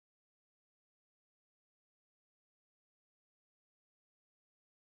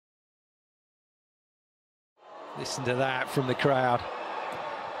Listen to that from the crowd.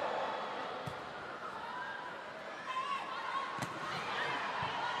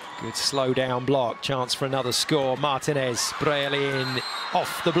 Good slow down block, chance for another score. Martinez, Brasilia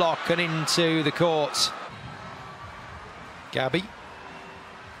off the block and into the court. Gabi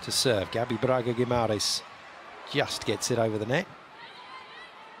to serve. Gabi Braga Guimarães just gets it over the net.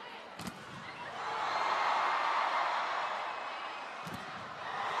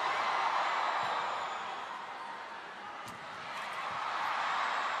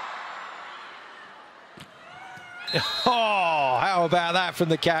 Oh, how about that from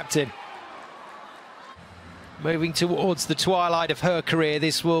the captain? Moving towards the twilight of her career,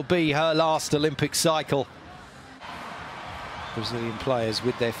 this will be her last Olympic cycle. Brazilian players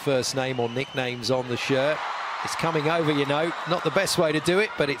with their first name or nicknames on the shirt. It's coming over, you know. Not the best way to do it,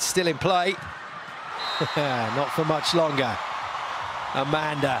 but it's still in play. Not for much longer.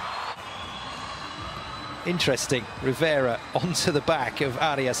 Amanda. Interesting. Rivera onto the back of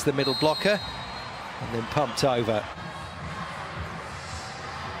Arias, the middle blocker. And then pumped over.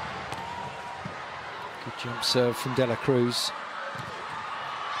 Good jump serve from De La Cruz.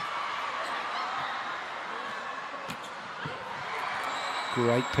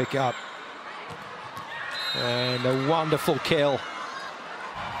 Great pick up. And a wonderful kill.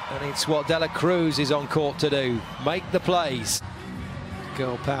 And it's what De La Cruz is on court to do. Make the plays.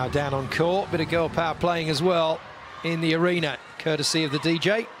 Girl power down on court. Bit of girl power playing as well in the arena, courtesy of the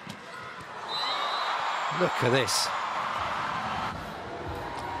DJ. Look at this.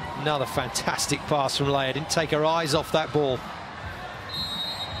 Another fantastic pass from Leia. Didn't take her eyes off that ball.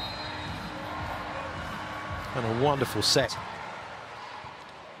 And a wonderful set.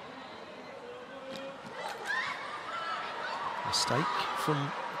 Mistake from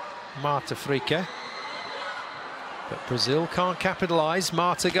Marta Frica. But Brazil can't capitalise.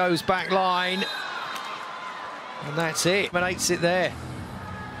 Marta goes back line. And that's it. Dominates it there.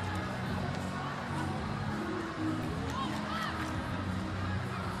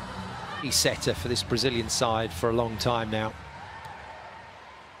 Setter for this Brazilian side for a long time now.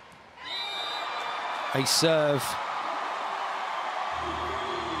 A serve.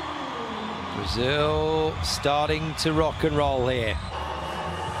 Brazil starting to rock and roll here.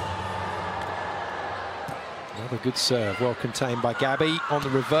 Another good serve, well contained by Gabi. On the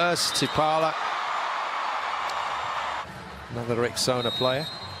reverse to Paula. Another Rexona player,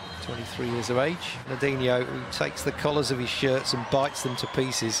 23 years of age. Nadinho, who takes the collars of his shirts and bites them to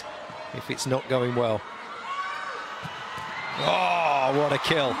pieces if it's not going well. Oh, what a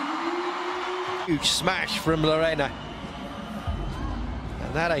kill. Huge smash from Lorena.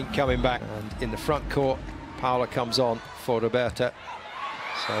 And that ain't coming back. And in the front court, Paula comes on for Roberta.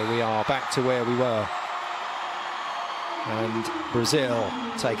 So we are back to where we were. And Brazil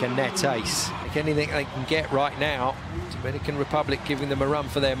take a net ace. Like anything they can get right now. Dominican Republic giving them a run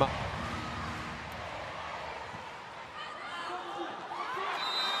for their money.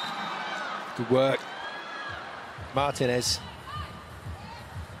 Good work. Martinez.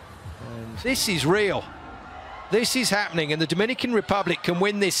 And this is real. This is happening, and the Dominican Republic can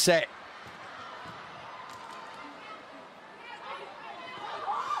win this set.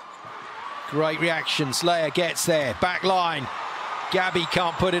 Great reactions. Leia gets there. Back line. Gabi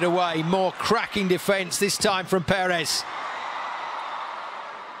can't put it away. More cracking defense, this time from Perez.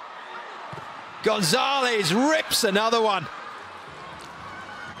 Gonzalez rips another one.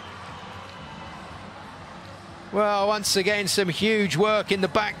 Well, once again, some huge work in the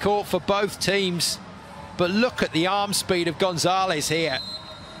backcourt for both teams. But look at the arm speed of Gonzalez here.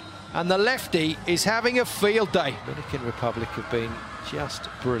 And the lefty is having a field day. Dominican Republic have been just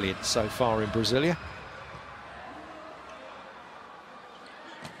brilliant so far in Brasilia.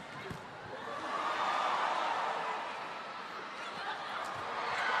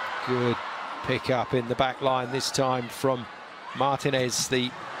 Good pick up in the back line this time from Martinez,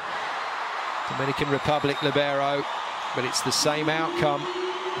 the Dominican Republic libero, but it's the same outcome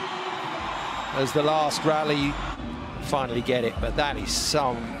as the last rally. Finally get it, but that is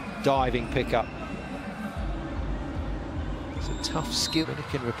some diving pickup. It's a tough skill.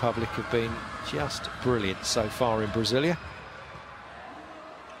 Dominican Republic have been just brilliant so far in Brasilia.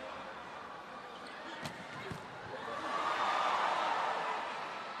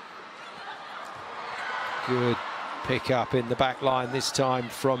 Good pick up in the back line this time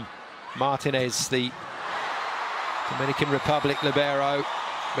from Martinez, the Dominican Republic libero,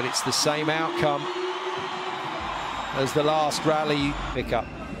 but it's the same outcome as the last rally pickup.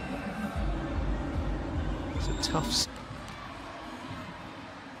 It's a tough.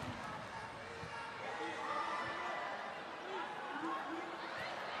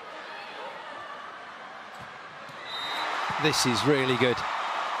 This is really good.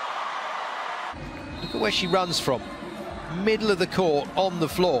 Look at where she runs from. Middle of the court, on the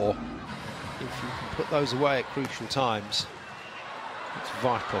floor. If you can put those away at crucial times, it's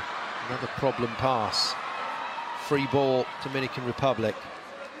vital. Another problem pass. Free ball, Dominican Republic.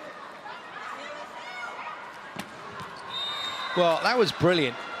 Well, that was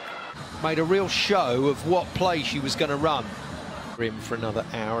brilliant. Made a real show of what play she was going to run. We're in for another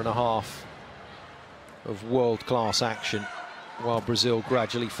hour and a half of world-class action, while Brazil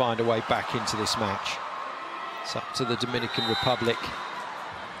gradually find a way back into this match. It's up to the Dominican Republic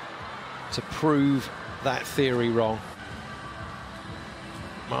to prove that theory wrong.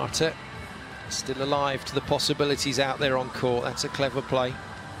 Marta still alive to the possibilities out there on court. That's a clever play.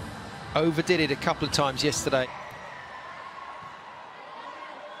 Overdid it a couple of times yesterday.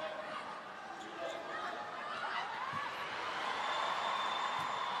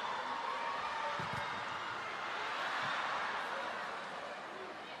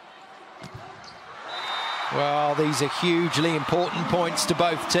 Well, these are hugely important points to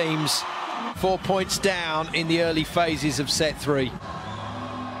both teams. 4 points down in the early phases of set 3.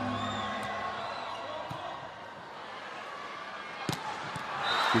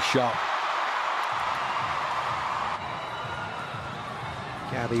 Good shot.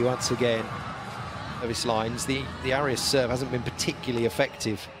 Gabby once again. Service lines. The Arias serve hasn't been particularly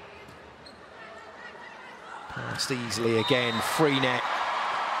effective. Passed easily again. Free net.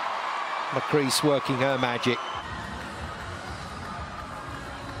 McCrease working her magic.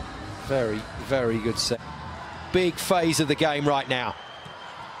 Very, very good set. Big phase of the game right now.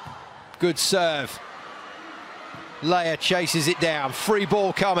 Good serve. Leia chases it down. Free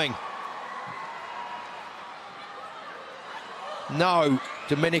ball coming. No,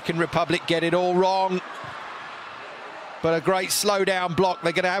 Dominican Republic get it all wrong. But a great slowdown block.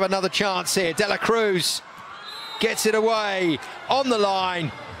 They're going to have another chance here. De La Cruz gets it away on the line.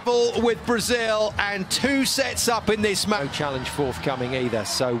 With Brazil, and 2 sets up in this match. No challenge forthcoming either,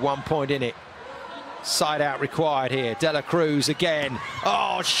 so 1 point in it. Side out required here. De La Cruz again.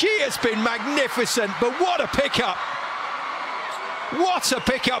 Oh, she has been magnificent, but what a pickup. What a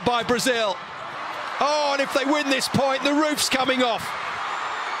pickup by Brazil. Oh, and if they win this point, the roof's coming off.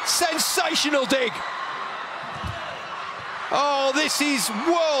 Sensational dig. Oh, this is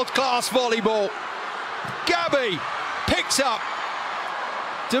world-class volleyball. Gabby picks up.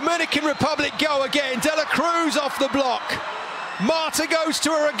 Dominican Republic go again. De La Cruz off the block. Marta goes to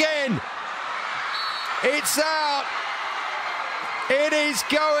her again. It's out. It is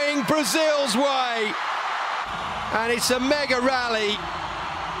going Brazil's way. And it's a mega rally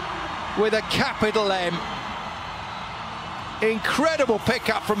with a capital M. Incredible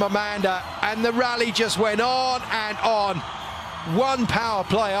pickup from Amanda, and the rally just went on and on. One power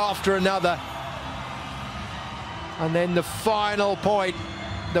play after another. And then the final point.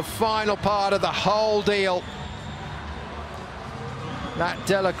 The final part of the whole deal. That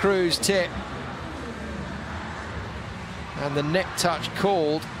De La Cruz tip. And the net touch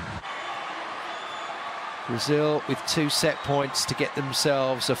called. Brazil with 2 set points to get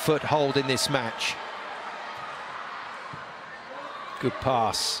themselves a foothold in this match. Good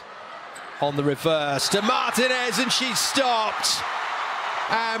pass. On the reverse to Martinez, and she's stopped.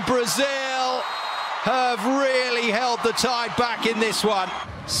 And Brazil have really held the tide back in this one.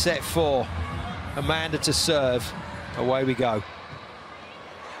 Set 4, Amanda to serve. Away we go.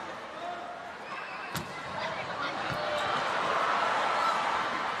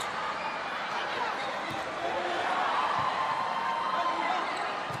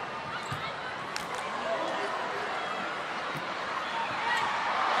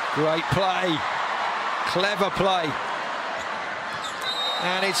 Great play, clever play.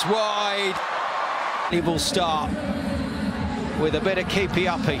 And it's wide. He will start with a bit of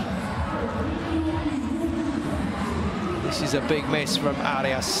keepy-uppy. This is a big miss from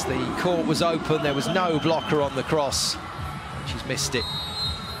Arias. The court was open, there was no blocker on the cross. She's missed it.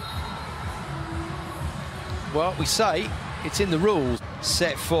 Well, we say it's in the rules.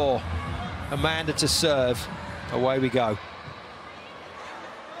 Set 4, Amanda to serve. Away we go.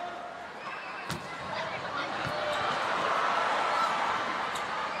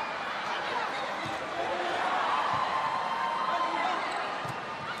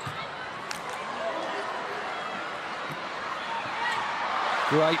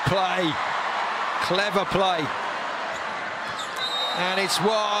 Great play, clever play, and it's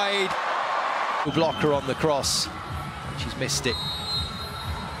wide. Blocker on the cross, she's missed it.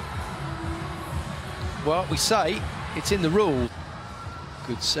 Well, we say it's in the rules.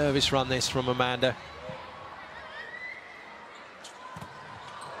 Good service run this from Amanda.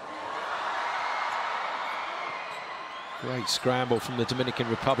 Great scramble from the Dominican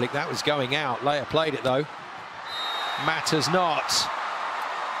Republic. That was going out. Leia played it though. Matters not,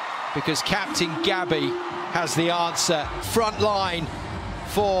 because Captain Gabby has the answer. Front line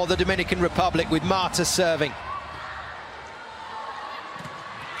for the Dominican Republic with Marta serving.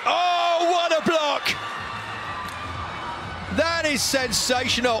 Oh, what a block! That is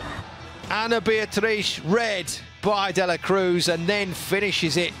sensational. Ana Beatriz read by De La Cruz and then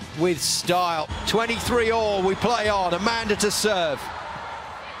finishes it with style. 23-all, we play on. Amanda to serve.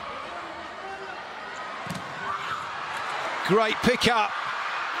 Great pick-up.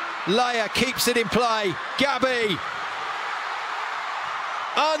 Leia keeps it in play. Gabby.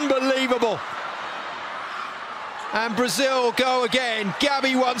 Unbelievable. And Brazil go again.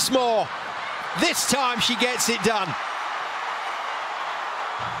 Gabby once more. This time she gets it done.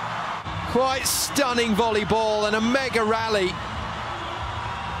 Quite stunning volleyball and a mega rally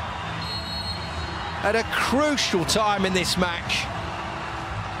at a crucial time in this match.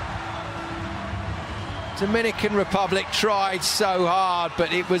 Dominican Republic tried so hard,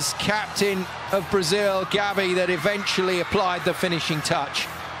 but it was captain of Brazil, Gabby, that eventually applied the finishing touch.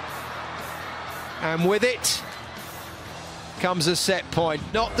 And with it comes a set point.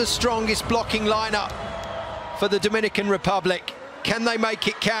 Not the strongest blocking lineup for the Dominican Republic. Can they make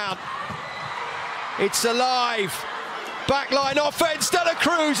it count? It's alive. Backline offense. De La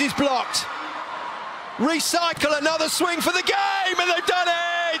Cruz is blocked. Recycle another swing for the game, and they've done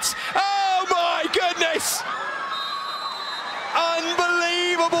it! Oh my goodness!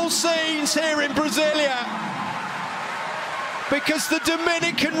 Unbelievable scenes here in Brasilia, because the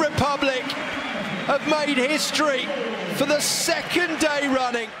Dominican Republic have made history for the second day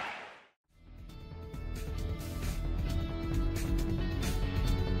running.